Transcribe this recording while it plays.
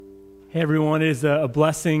Hey everyone, it is a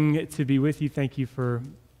blessing to be with you. Thank you for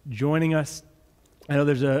joining us. I know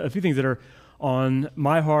there's a few things that are on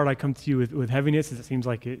my heart. I come to you with heaviness, as it seems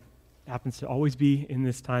like it happens to always be in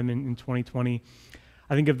this time in 2020.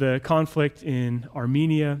 I think of the conflict in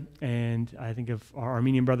Armenia, and I think of our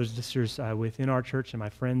Armenian brothers and sisters within our church and my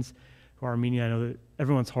friends who are Armenian. I know that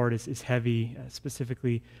everyone's heart is heavy,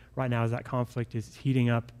 specifically right now as that conflict is heating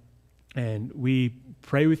up. And we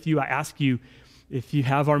pray with you. I ask you, if you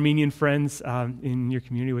have Armenian friends in your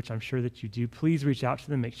community, which I'm sure that you do, please reach out to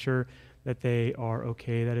them, make sure that they are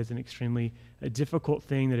okay. That is an extremely difficult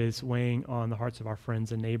thing that is weighing on the hearts of our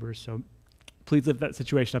friends and neighbors. So please lift that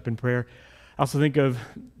situation up in prayer. I also think of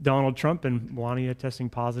Donald Trump and Melania testing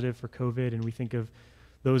positive for COVID, and we think of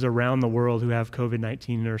those around the world who have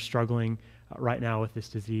COVID-19 and are struggling right now with this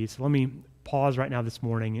disease. So let me pause right now this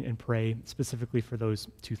morning and pray specifically for those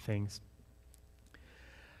two things.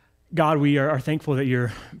 God, we are thankful that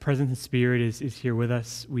your presence and spirit is here with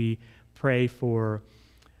us. We pray for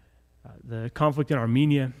the conflict in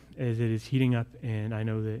Armenia as it is heating up, and I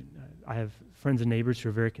know that I have friends and neighbors who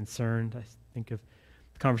are very concerned. I think of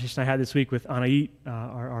the conversation I had this week with Anait,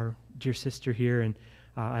 our dear sister here, and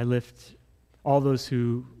I lift all those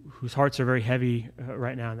whose hearts are very heavy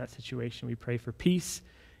right now in that situation. We pray for peace,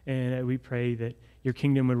 and we pray that your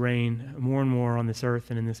kingdom would reign more and more on this earth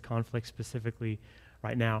and in this conflict specifically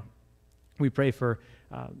right now. We pray for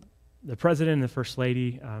the president and the first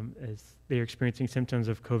lady as they are experiencing symptoms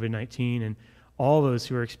of COVID-19, and all those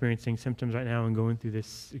who are experiencing symptoms right now and going through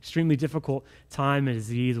this extremely difficult time and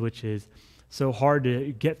disease, which is so hard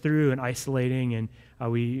to get through and isolating. And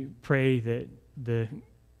we pray that the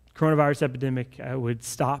coronavirus epidemic would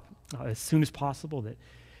stop as soon as possible, that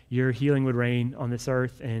your healing would reign on this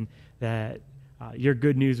earth, and that your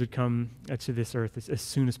good news would come to this earth as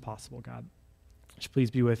soon as possible, God.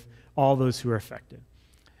 Please be with all those who are affected.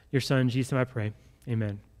 Your son, Jesus, I pray.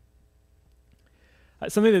 Amen.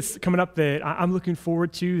 Something that's coming up that I'm looking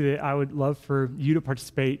forward to, that I would love for you to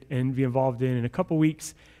participate and be involved in a couple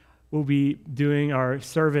weeks. We'll be doing our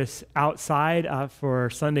service outside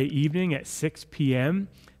for Sunday evening at 6 p.m.,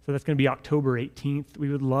 so that's going to be October 18th. We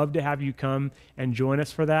would love to have you come and join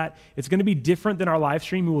us for that. It's going to be different than our live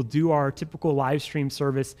stream. We will do our typical live stream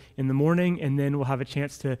service in the morning, and then we'll have a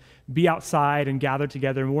chance to be outside and gather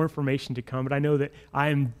together, more information to come. But I know that I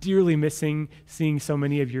am dearly missing seeing so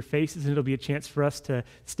many of your faces, and it'll be a chance for us to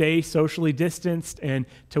stay socially distanced and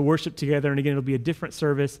to worship together. And again, it'll be a different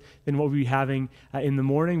service than what we'll be having in the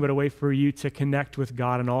morning, but a way for you to connect with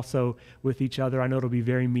God and also with each other. I know it'll be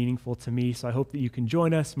very meaningful to me, so I hope that you can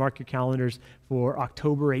join us. Mark your calendars for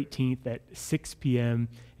October 18th at 6 p.m.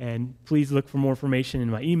 And please look for more information in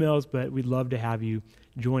my emails, but we'd love to have you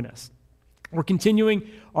join us. We're continuing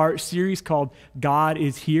our series called God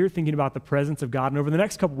is Here, thinking about the presence of God. And over the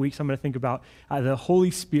next couple weeks, I'm going to think about the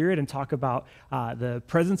Holy Spirit and talk about the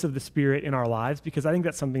presence of the Spirit in our lives, because I think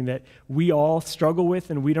that's something that we all struggle with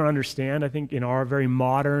and we don't understand. I think in our very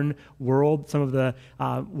modern world, some of the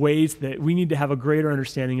ways that we need to have a greater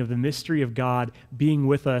understanding of the mystery of God being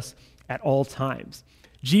with us at all times.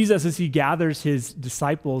 Jesus, as he gathers his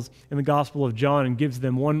disciples in the Gospel of John and gives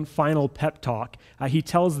them one final pep talk, he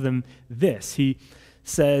tells them this. He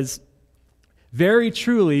says, "Very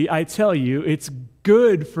truly, I tell you, it's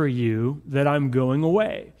good for you that I'm going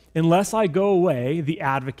away. Unless I go away, the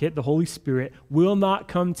Advocate, the Holy Spirit, will not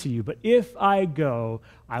come to you. But if I go,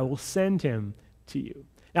 I will send him to you."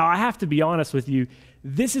 Now, I have to be honest with you.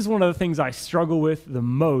 This is one of the things I struggle with the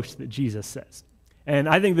most that Jesus says. And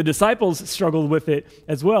I think the disciples struggled with it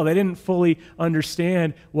as well. They didn't fully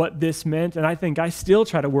understand what this meant, and I think I still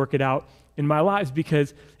try to work it out in my life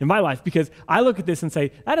because I look at this and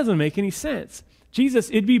say, that doesn't make any sense.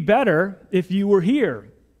 Jesus, it'd be better if you were here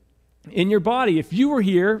in your body. If you were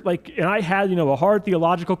here, and I had, a hard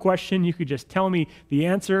theological question, you could just tell me the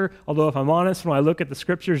answer. Although if I'm honest, when I look at the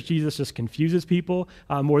scriptures, Jesus just confuses people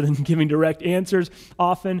more than giving direct answers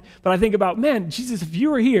often. But I think about, man, Jesus, if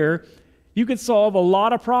you were here, you could solve a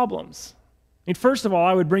lot of problems. First of all,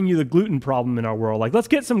 I would bring you the gluten problem in our world. Let's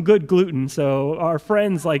get some good gluten so our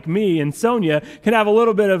friends like me and Sonia can have a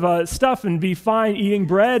little bit of stuff and be fine eating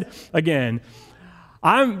bread again.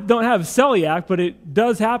 I don't have celiac, but it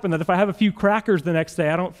does happen that if I have a few crackers the next day,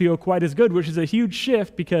 I don't feel quite as good, which is a huge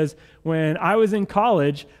shift because when I was in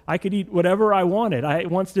college, I could eat whatever I wanted. I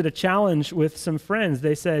once did a challenge with some friends.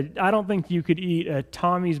 They said, I don't think you could eat a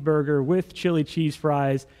Tommy's burger with chili cheese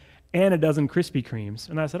fries and a dozen Krispy Kremes.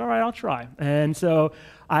 And I said, all right, I'll try. And so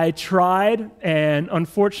I tried, and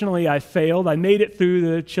unfortunately I failed. I made it through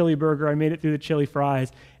the chili burger, I made it through the chili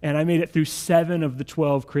fries, and I made it through 7 of the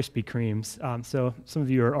 12 Krispy Kremes. So some of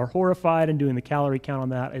you are horrified and doing the calorie count on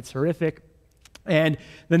that. It's horrific. And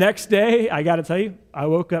the next day, I got to tell you, I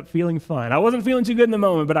woke up feeling fine. I wasn't feeling too good in the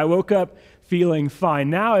moment, but I woke up feeling fine.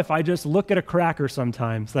 Now, if I just look at a cracker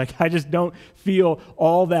sometimes, like I just don't feel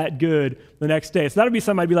all that good the next day. So that would be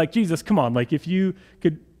something I'd be like, Jesus, come on. Like if you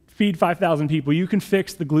could feed 5,000 people, you can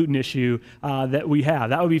fix the gluten issue that we have.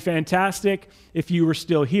 That would be fantastic if you were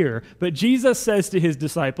still here. But Jesus says to his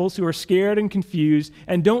disciples who are scared and confused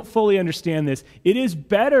and don't fully understand this, it is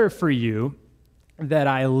better for you that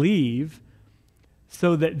I leave,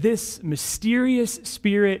 so that this mysterious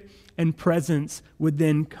spirit and presence would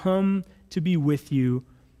then come to be with you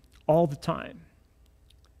all the time.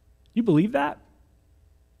 You believe that?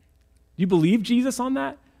 You believe Jesus on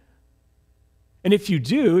that? And if you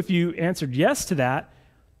do, if you answered yes to that,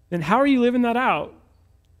 then how are you living that out?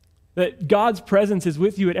 That God's presence is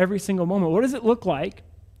with you at every single moment. What does it look like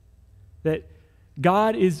that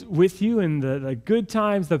God is with you in the good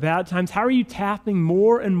times, the bad times? How are you tapping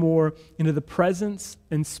more and more into the presence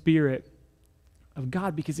and spirit of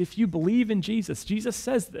God? Because if you believe in Jesus, Jesus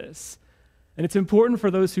says this, and it's important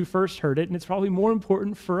for those who first heard it, and it's probably more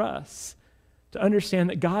important for us to understand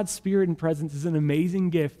that God's spirit and presence is an amazing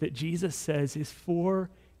gift that Jesus says is for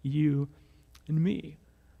you and me.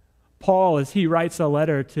 Paul, as he writes a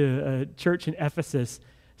letter to a church in Ephesus,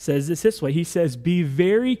 says this way. He says, "Be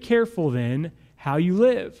very careful then how you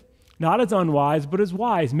live, not as unwise, but as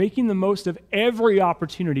wise, making the most of every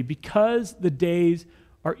opportunity, because the days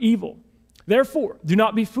are evil. Therefore, do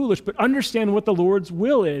not be foolish, but understand what the Lord's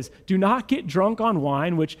will is. Do not get drunk on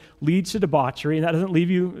wine, which leads to debauchery," and that doesn't leave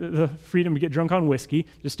you the freedom to get drunk on whiskey.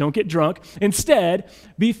 Just don't get drunk. Instead,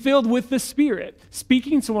 be filled with the Spirit,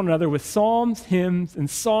 speaking to one another with psalms, hymns, and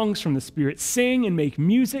songs from the Spirit. Sing and make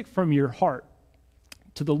music from your heart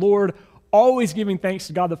to the Lord, always giving thanks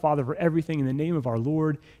to God the Father for everything in the name of our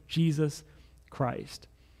Lord Jesus Christ.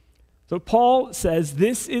 So Paul says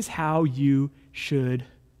this is how you should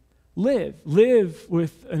live. Live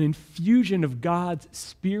with an infusion of God's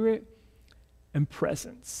Spirit and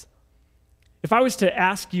presence. If I was to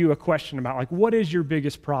ask you a question about, like, what is your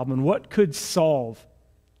biggest problem? What could solve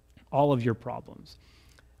all of your problems?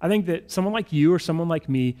 I think that someone like you or someone like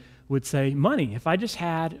me would say, money. If I just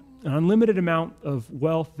had an unlimited amount of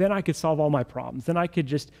wealth, then I could solve all my problems. Then I could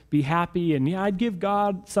just be happy, and yeah, I'd give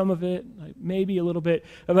God some of it, maybe a little bit.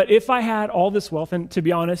 But if I had all this wealth, and to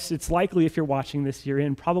be honest, it's likely if you're watching this, you're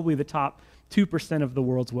in probably the top 2% of the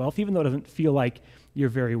world's wealth, even though it doesn't feel like you're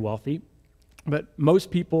very wealthy. But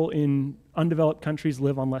most people in undeveloped countries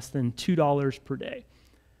live on less than $2 per day.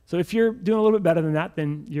 So if you're doing a little bit better than that,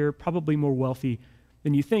 then you're probably more wealthy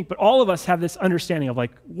than you think. But all of us have this understanding of,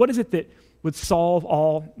 like, what is it that would solve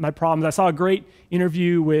all my problems? I saw a great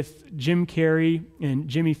interview with Jim Carrey and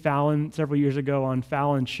Jimmy Fallon several years ago on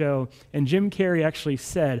Fallon's show, and Jim Carrey actually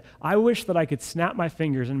said, "I wish that I could snap my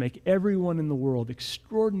fingers and make everyone in the world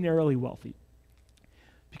extraordinarily wealthy,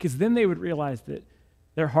 because then they would realize that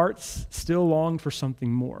their hearts still longed for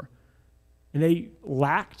something more, and they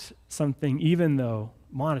lacked something even though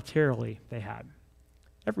monetarily they had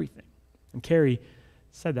everything." And Carrey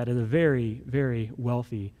said that as a very, very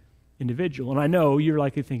wealthy individual. And I know you're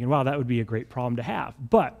likely thinking, wow, that would be a great problem to have.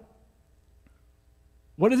 But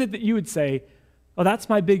what is it that you would say, oh, that's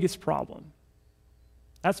my biggest problem?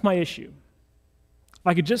 That's my issue. If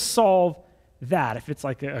I could just solve that, if it's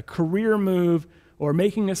like a career move or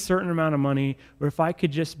making a certain amount of money, or if I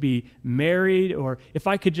could just be married, or if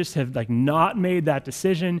I could just have not made that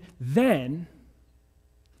decision, then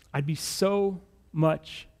I'd be so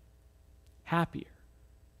much happier.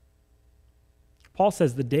 Paul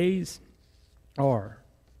says the days are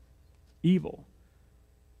evil.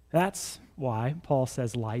 That's why Paul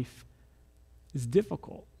says life is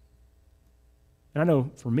difficult. And I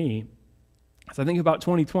know for me, as I think about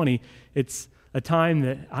 2020, it's a time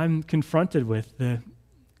that I'm confronted with the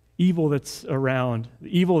evil that's around,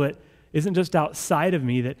 the evil that isn't just outside of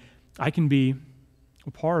me that I can be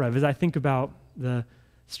a part of. As I think about the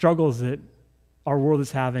struggles that our world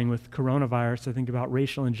is having with coronavirus, I think about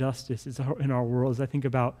racial injustice in our world, as I think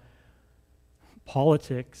about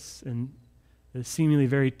politics and the seemingly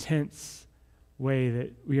very tense way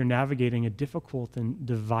that we are navigating a difficult and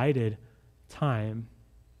divided time.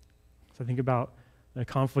 So I think about the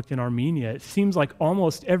conflict in Armenia. It seems like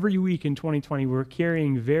almost every week in 2020 we're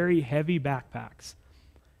carrying very heavy backpacks,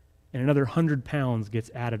 and another 100 pounds gets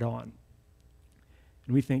added on.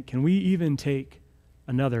 And we think, can we even take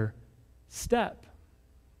another step?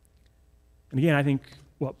 And again, I think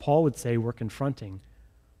what Paul would say we're confronting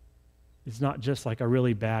is not just like a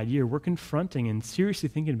really bad year. We're confronting and seriously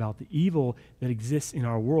thinking about the evil that exists in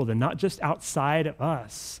our world, and not just outside of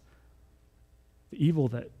us, the evil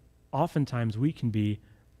that oftentimes we can be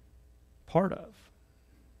part of.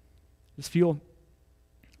 Does this feel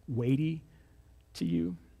weighty to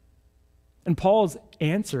you? And Paul's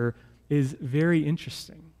answer is very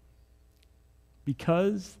interesting.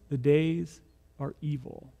 Because the days are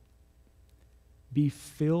evil, be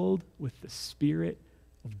filled with the Spirit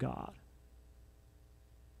of God.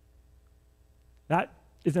 That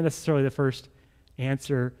isn't necessarily the first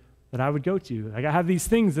answer that I would go to. Like, I have these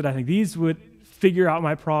things that I think these would figure out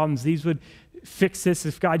my problems. These would fix this.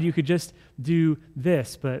 If God, you could just do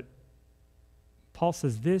this. But Paul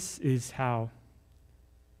says this is how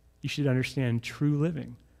you should understand true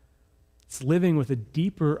living. It's living with a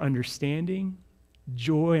deeper understanding,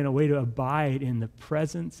 joy, and a way to abide in the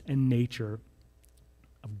presence and nature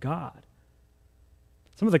of God.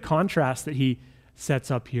 Some of the contrasts that he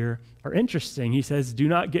sets up here are interesting. He says, do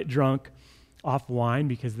not get drunk off wine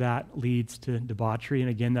because that leads to debauchery. And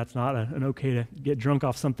again, that's not an okay to get drunk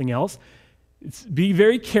off something else. Be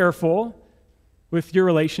very careful with your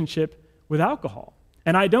relationship with alcohol.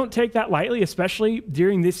 And I don't take that lightly, especially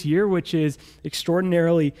during this year, which is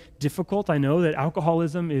extraordinarily difficult. I know that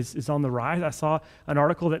alcoholism is on the rise. I saw an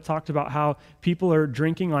article that talked about how people are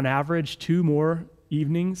drinking on average 2 more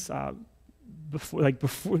evenings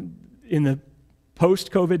before in the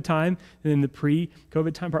post-COVID time than in the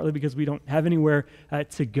pre-COVID time, partly because we don't have anywhere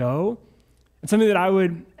to go. And something that I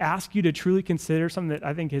would ask you to truly consider, something that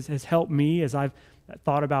I think has helped me as I've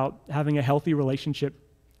thought about having a healthy relationship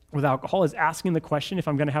with alcohol, is asking the question, if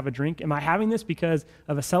I'm going to have a drink, am I having this because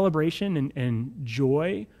of a celebration and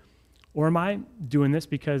joy, or am I doing this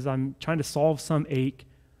because I'm trying to solve some ache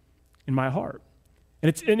in my heart? And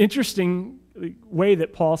it's an interesting way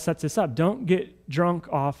that Paul sets this up. Don't get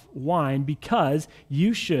drunk off wine because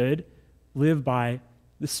you should live by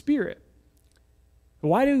the Spirit.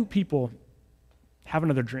 Why do people have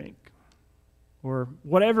another drink? Or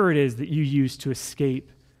whatever it is that you use to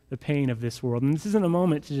escape the pain of this world. And this isn't a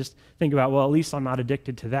moment to just think about, well, at least I'm not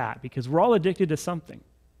addicted to that, because we're all addicted to something.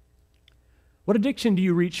 What addiction do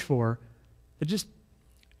you reach for that just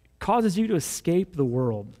causes you to escape the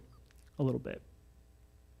world a little bit?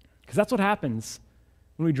 Because that's what happens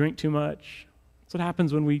when we drink too much. That's what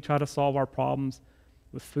happens when we try to solve our problems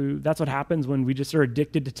with food. That's what happens when we just are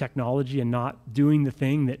addicted to technology and not doing the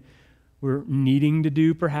thing that we're needing to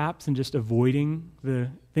do, perhaps, and just avoiding the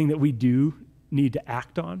thing that we do need to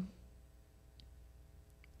act on.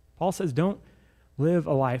 Paul says, don't live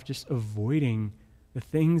a life just avoiding the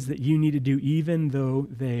things that you need to do, even though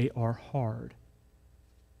they are hard.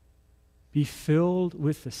 Be filled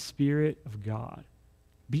with the Spirit of God.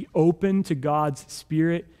 Be open to God's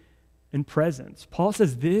Spirit and presence. Paul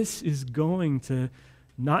says this is going to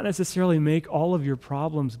not necessarily make all of your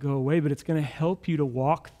problems go away, but it's going to help you to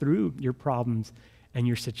walk through your problems and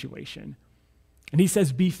your situation. And he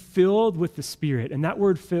says, be filled with the Spirit. And that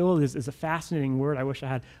word filled is a fascinating word. I wish I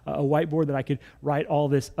had a whiteboard that I could write all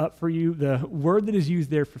this up for you. The word that is used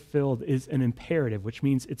there for filled is an imperative, which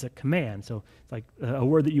means it's a command. So it's like a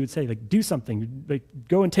word that you would say, like, do something, like,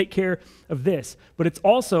 go and take care of this. But it's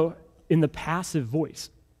also in the passive voice.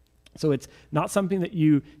 So it's not something that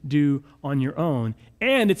you do on your own,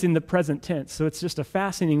 and it's in the present tense. So it's just a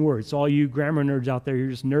fascinating word. So all you grammar nerds out there, you're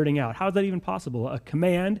just nerding out. How is that even possible? A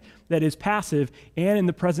command that is passive and in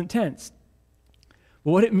the present tense.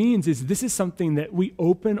 Well, what it means is this is something that we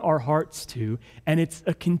open our hearts to, and it's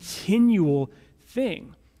a continual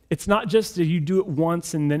thing. It's not just that you do it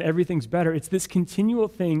once and then everything's better. It's this continual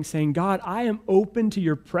thing saying, God, I am open to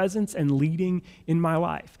your presence and leading in my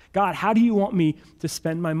life. God, how do you want me to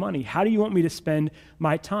spend my money? How do you want me to spend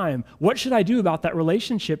my time? What should I do about that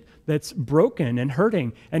relationship that's broken and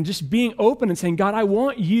hurting? And just being open and saying, God, I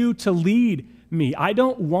want you to lead me. I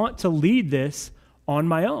don't want to lead this on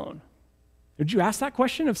my own. Would you ask that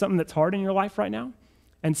question of something that's hard in your life right now?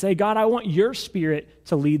 And say, God, I want your Spirit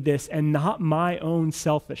to lead this and not my own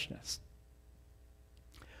selfishness.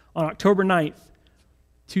 On October 9th,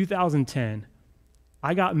 2010,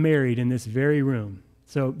 I got married in this very room.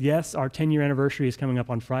 So yes, our 10-year anniversary is coming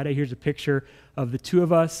up on Friday. Here's a picture of the two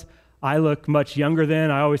of us. I look much younger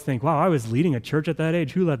then. I always think, wow, I was leading a church at that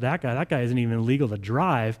age. Who let that guy? That guy isn't even legal to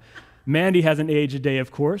drive. Mandy hasn't aged a day,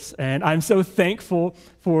 of course, and I'm so thankful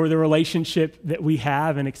for the relationship that we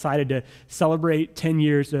have and excited to celebrate 10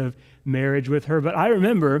 years of marriage with her. But I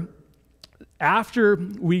remember after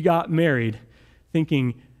we got married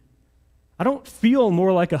thinking, I don't feel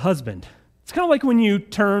more like a husband It's kind of like when you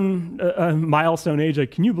turn a milestone age,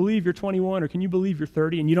 like, can you believe you're 21 or can you believe you're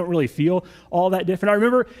 30? And you don't really feel all that different. I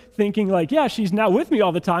remember thinking like, yeah, she's now with me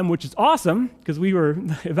all the time, which is awesome because we were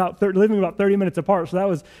living about 30 minutes apart. So that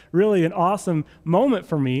was really an awesome moment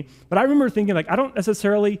for me. But I remember thinking like, I don't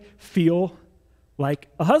necessarily feel like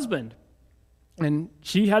a husband. And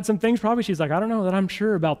she had some things probably, she's like, I don't know that I'm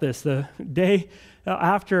sure about this. The day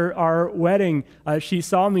after our wedding, she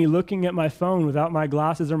saw me looking at my phone without my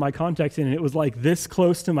glasses or my contacts in, and it was like this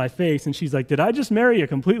close to my face. And she's like, did I just marry a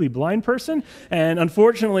completely blind person? And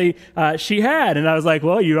unfortunately, she had. And I was like,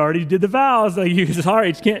 well, you already did the vows. Like,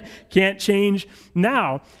 sorry, can't change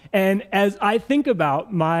now. And as I think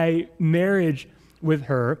about my marriage with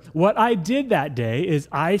her, what I did that day is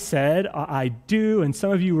I said, I do, and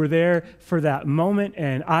some of you were there for that moment,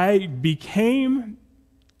 and I became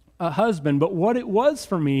a husband. But what it was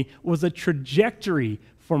for me was a trajectory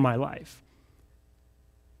for my life.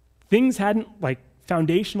 Things hadn't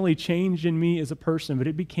foundationally changed in me as a person, but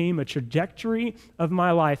it became a trajectory of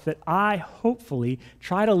my life that I hopefully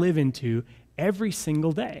try to live into every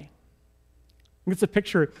single day. It's a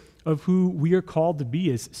picture of who we are called to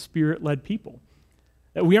be as Spirit-led people.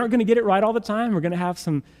 That we aren't going to get it right all the time. We're going to have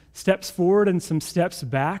some steps forward and some steps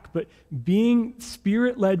back, but being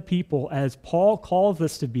Spirit-led people, as Paul calls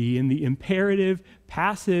us to be in the imperative,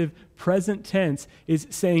 passive, present tense, is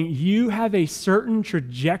saying you have a certain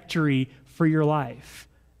trajectory for your life.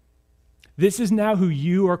 This is now who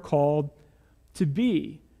you are called to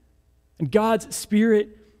be. And God's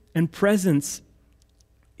Spirit and presence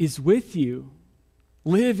is with you.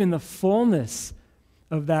 Live in the fullness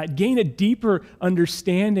of that. Gain a deeper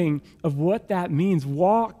understanding of what that means.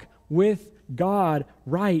 Walk with God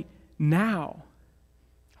right now.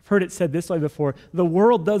 I've heard it said this way before. The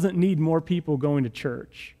world doesn't need more people going to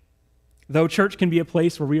church. Though church can be a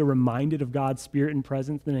place where we are reminded of God's Spirit and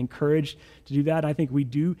presence and encouraged to do that, I think we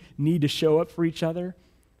do need to show up for each other.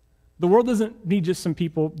 The world doesn't need just some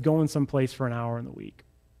people going someplace for an hour in the week.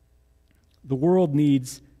 The world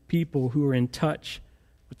needs people who are in touch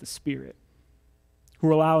with the Spirit, who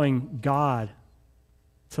are allowing God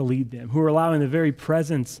to lead them, who are allowing the very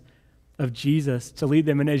presence of Jesus to lead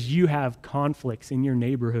them. And as you have conflicts in your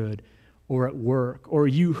neighborhood or at work, or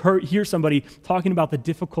you hear somebody talking about the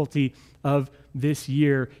difficulty of this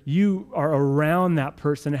year, you are around that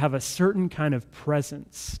person and have a certain kind of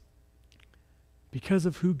presence because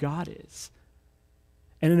of who God is.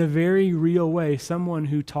 And in a very real way, someone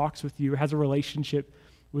who talks with you or has a relationship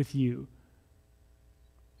with you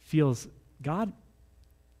feels God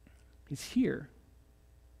is here.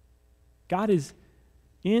 God is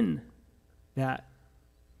in that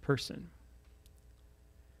person.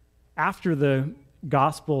 After the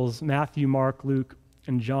Gospels, Matthew, Mark, Luke,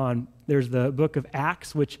 and John, there's the book of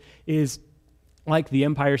Acts, which is like The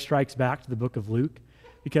Empire Strikes Back to the book of Luke,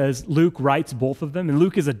 because Luke writes both of them. And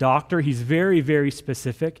Luke is a doctor. He's very, very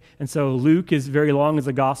specific. And so Luke is very long as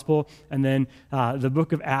a gospel. And then the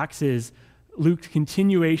book of Acts is Luke's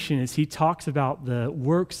continuation as he talks about the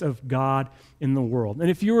works of God in the world. And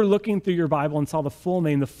if you were looking through your Bible and saw the full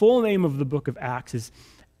name of the book of Acts is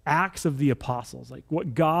Acts of the Apostles, like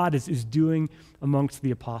what God is doing amongst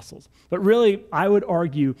the apostles. But really, I would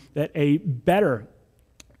argue that a better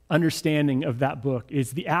understanding of that book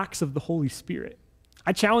is the Acts of the Holy Spirit.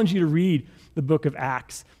 I challenge you to read the book of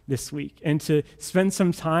Acts this week and to spend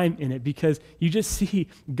some time in it, because you just see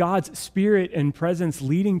God's Spirit and presence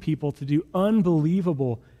leading people to do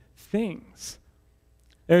unbelievable things.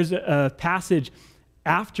 There's a passage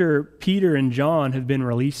after Peter and John have been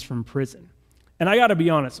released from prison. And I got to be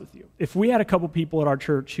honest with you. If we had a couple people at our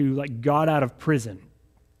church who got out of prison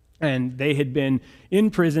and they had been in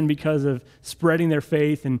prison because of spreading their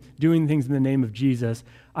faith and doing things in the name of Jesus,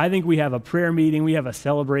 I think we have a prayer meeting, we have a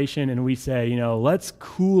celebration, and we say, let's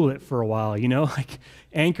cool it for a while, like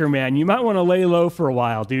Anchorman, you might want to lay low for a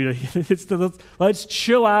while, dude. Let's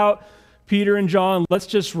chill out, Peter and John. Let's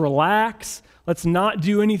just relax. Let's not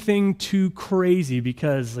do anything too crazy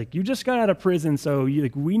because you just got out of prison, so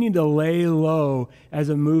we need to lay low as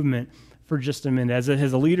a movement for just a minute. As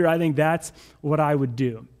a leader, I think that's what I would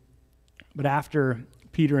do. But after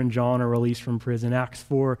Peter and John are released from prison, Acts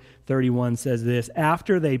 4:31 says this: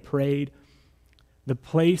 after they prayed, the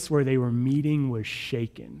place where they were meeting was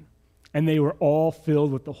shaken, and they were all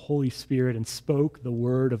filled with the Holy Spirit and spoke the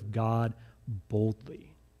word of God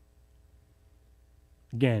boldly.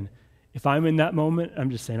 Again, if I'm in that moment,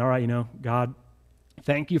 I'm just saying, all right, God,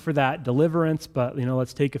 thank you for that deliverance, but,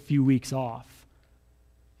 let's take a few weeks off.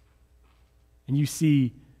 And you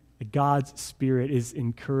see that God's Spirit is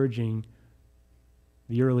encouraging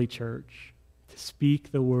the early church to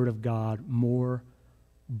speak the word of God more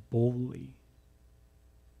boldly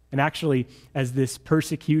And actually, as this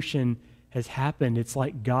persecution has happened, it's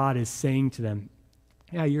like God is saying to them,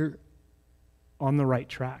 yeah, you're on the right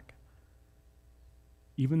track,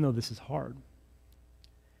 even though this is hard.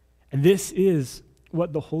 And this is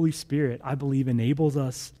what the Holy Spirit, I believe, enables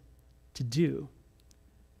us to do.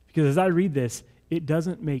 Because as I read this, it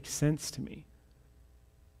doesn't make sense to me.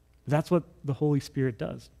 That's what the Holy Spirit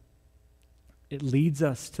does. It leads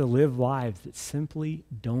us to live lives that simply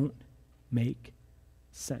don't make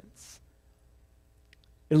sense.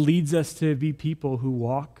 It leads us to be people who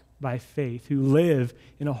walk by faith, who live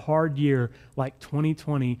in a hard year like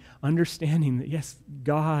 2020, understanding that, yes,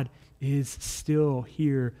 God is still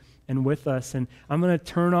here and with us. And I'm going to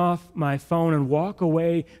turn off my phone and walk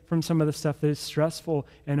away from some of the stuff that is stressful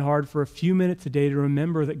and hard for a few minutes a day to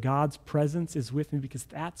remember that God's presence is with me, because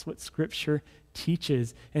that's what Scripture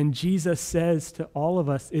teaches. And Jesus says to all of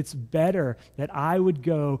us, it's better that I would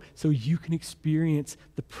go so you can experience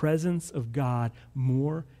the presence of God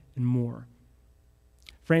more and more.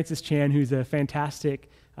 Francis Chan, who's a fantastic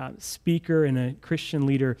speaker and a Christian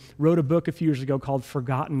leader, wrote a book a few years ago called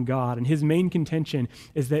Forgotten God. And his main contention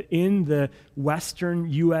is that in the Western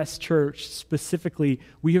U.S. church specifically,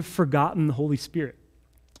 we have forgotten the Holy Spirit.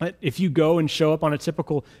 If you go and show up on a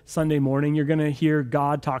typical Sunday morning, you're going to hear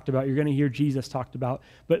God talked about, you're going to hear Jesus talked about.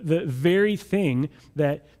 But the very thing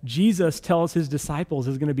that Jesus tells his disciples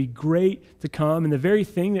is going to be great to come, and the very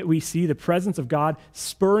thing that we see, the presence of God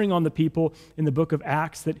spurring on the people in the book of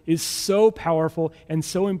Acts, that is so powerful and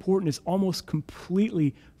so important, is almost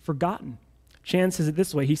completely forgotten. Chan says it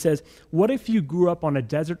this way. He says, what if you grew up on a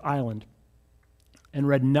desert island and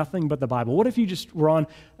read nothing but the Bible? What if you just were on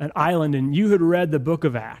an island and you had read the book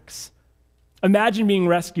of Acts? Imagine being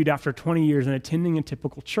rescued after 20 years and attending a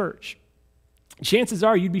typical church. Chances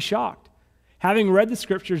are you'd be shocked. Having read the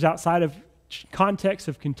Scriptures outside of context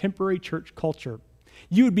of contemporary church culture,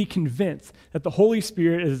 you would be convinced that the Holy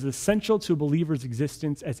Spirit is as essential to a believer's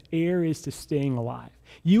existence as air is to staying alive.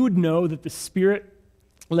 You would know that the Spirit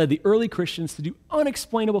led the early Christians to do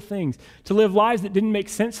unexplainable things, to live lives that didn't make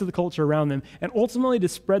sense to the culture around them, and ultimately to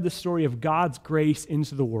spread the story of God's grace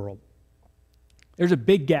into the world. There's a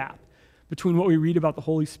big gap between what we read about the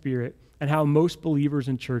Holy Spirit and how most believers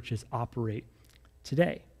in churches operate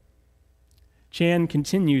today. Chan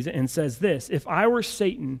continues and says this: if I were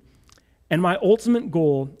Satan and my ultimate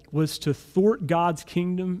goal was to thwart God's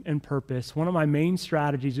kingdom and purpose, one of my main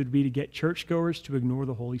strategies would be to get churchgoers to ignore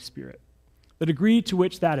the Holy Spirit. The degree to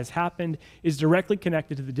which that has happened is directly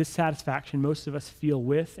connected to the dissatisfaction most of us feel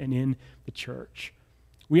with and in the church.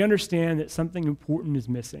 We understand that something important is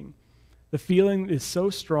missing. The feeling is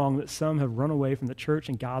so strong that some have run away from the church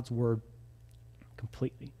and God's word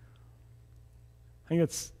completely. I think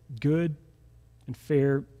that's good and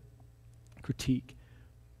fair critique.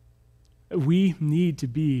 We need to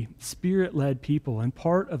be Spirit-led people and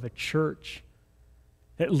part of a church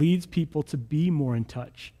that leads people to be more in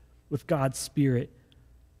touch with God's Spirit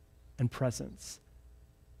and presence.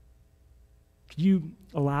 Could you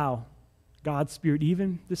allow God's Spirit,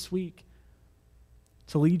 even this week,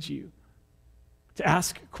 to lead you, to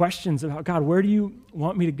ask questions about, God, where do you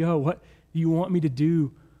want me to go? What do you want me to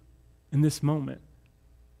do in this moment?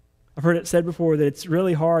 I've heard it said before that it's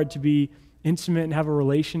really hard to be intimate and have a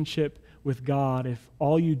relationship with God if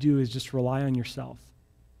all you do is just rely on yourself.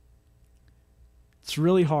 It's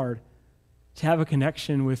really hard to have a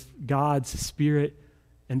connection with God's Spirit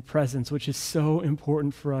and presence, which is so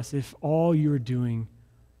important for us, if all you're doing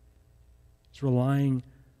is relying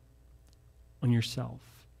on yourself.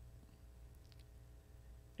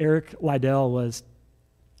 Eric Liddell was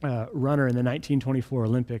a runner in the 1924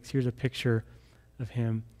 Olympics. Here's a picture of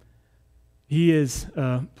him. He is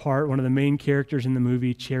one of the main characters in the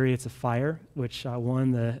movie Chariots of Fire, which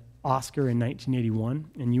won the Oscar in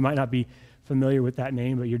 1981. And you might not be familiar with that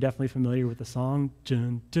name, but you're definitely familiar with the song.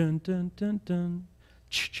 Dun, dun, dun, dun, dun.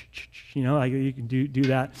 You know, like you can do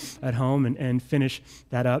that at home and finish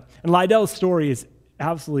that up. And Liddell's story is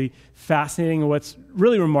absolutely fascinating. And what's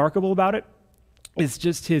really remarkable about it is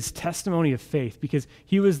just his testimony of faith, because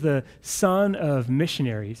he was the son of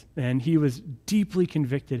missionaries and he was deeply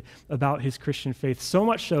convicted about his Christian faith, so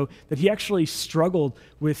much so that he actually struggled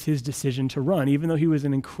with his decision to run. Even though he was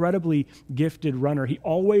an incredibly gifted runner, he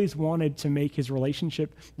always wanted to make his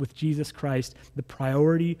relationship with Jesus Christ the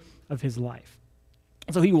priority of his life.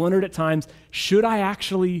 So he wondered at times, should I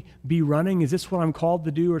actually be running? Is this what I'm called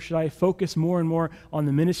to do? Or should I focus more and more on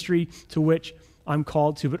the ministry to which I'm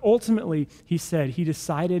called to? But ultimately, he said he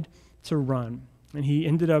decided to run. And he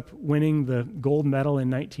ended up winning the gold medal in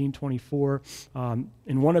 1924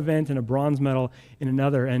 in one event and a bronze medal in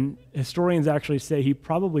another. And historians actually say he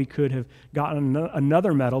probably could have gotten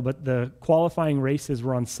another medal, but the qualifying races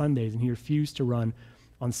were on Sundays, and he refused to run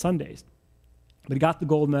on Sundays. But he got the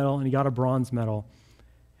gold medal, and he got a bronze medal.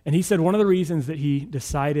 And he said one of the reasons that he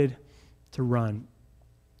decided to run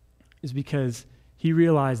is because he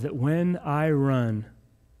realized that when I run,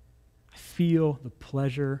 I feel the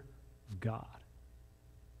pleasure of God.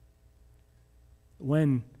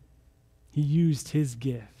 When he used his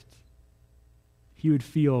gift, he would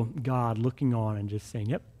feel God looking on and just saying,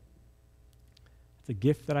 yep, it's a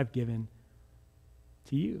gift that I've given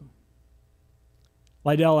to you.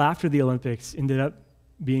 Liddell, after the Olympics, ended up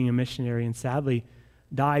being a missionary and sadly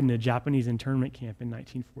died in a Japanese internment camp in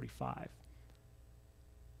 1945.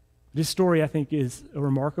 This story, I think, is a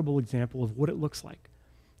remarkable example of what it looks like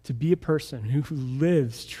to be a person who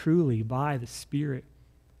lives truly by the Spirit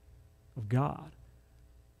of God.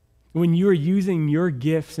 When you are using your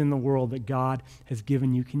gifts in the world that God has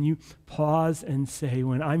given you, can you pause and say,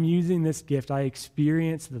 when I'm using this gift, I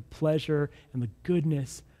experience the pleasure and the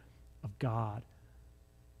goodness of God?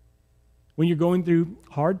 When you're going through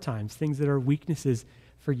hard times, things that are weaknesses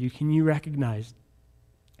for you, can you recognize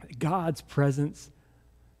that God's presence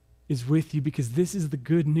is with you? Because this is the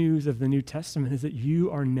good news of the New Testament, is that you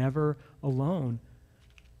are never alone.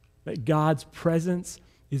 That God's presence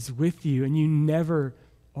is with you and you never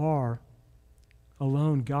are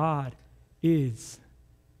alone. God is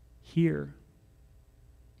here.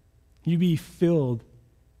 You be filled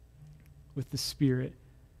with the Spirit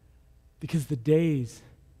because the days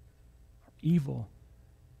are evil.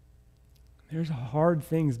 There's hard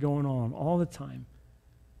things going on all the time.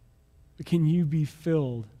 But can you be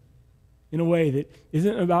filled in a way that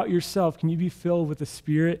isn't about yourself? Can you be filled with the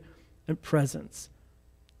Spirit and presence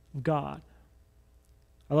of God?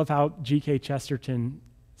 I love how G.K. Chesterton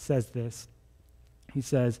says this. He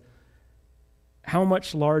says, how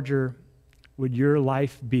much larger would your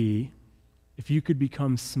life be if you could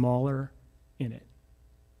become smaller in it?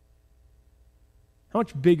 How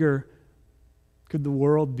much bigger could the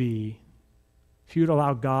world be if you would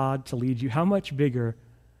allow God to lead you? How much bigger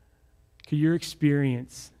could your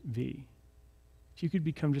experience be if you could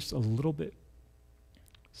become just a little bit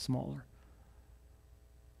smaller?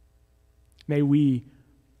 May we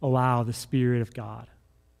allow the Spirit of God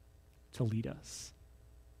to lead us.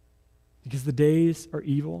 Because the days are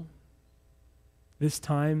evil. This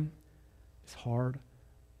time is hard.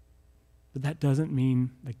 But that doesn't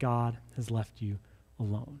mean that God has left you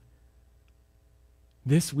alone.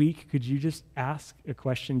 This week, could you just ask a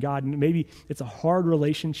question? God, maybe it's a hard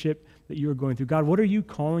relationship that you are going through. God, what are you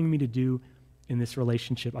calling me to do in this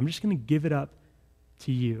relationship? I'm just going to give it up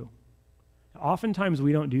to you. Oftentimes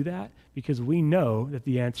we don't do that because we know that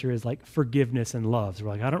the answer is like forgiveness and love. So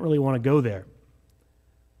we're like, I don't really want to go there.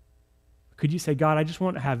 Could you say, God, I just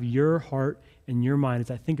want to have your heart and your mind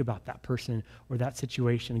as I think about that person or that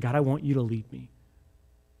situation. God, I want you to lead me.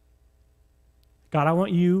 God, I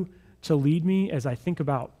want you to lead me as I think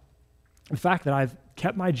about the fact that I've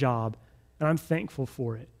kept my job and I'm thankful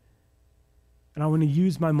for it. And I want to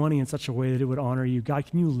use my money in such a way that it would honor you. God,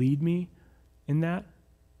 can you lead me in that?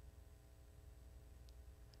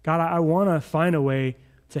 God, I want to find a way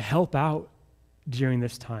to help out during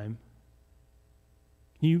this time.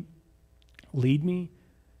 Can you lead me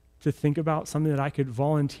to think about something that I could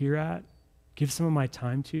volunteer at, give some of my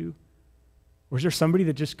time to? Or is there somebody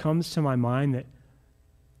that just comes to my mind that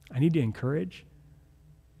I need to encourage?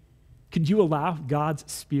 Could you allow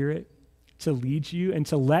God's Spirit to lead you and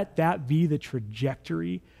to let that be the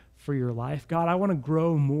trajectory for your life? God, I want to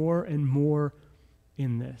grow more and more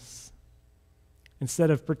in this,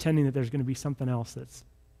 instead of pretending that there's going to be something else that's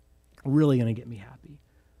really going to get me happy.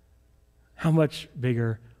 How much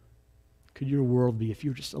bigger could your world be if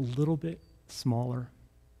you were just a little bit smaller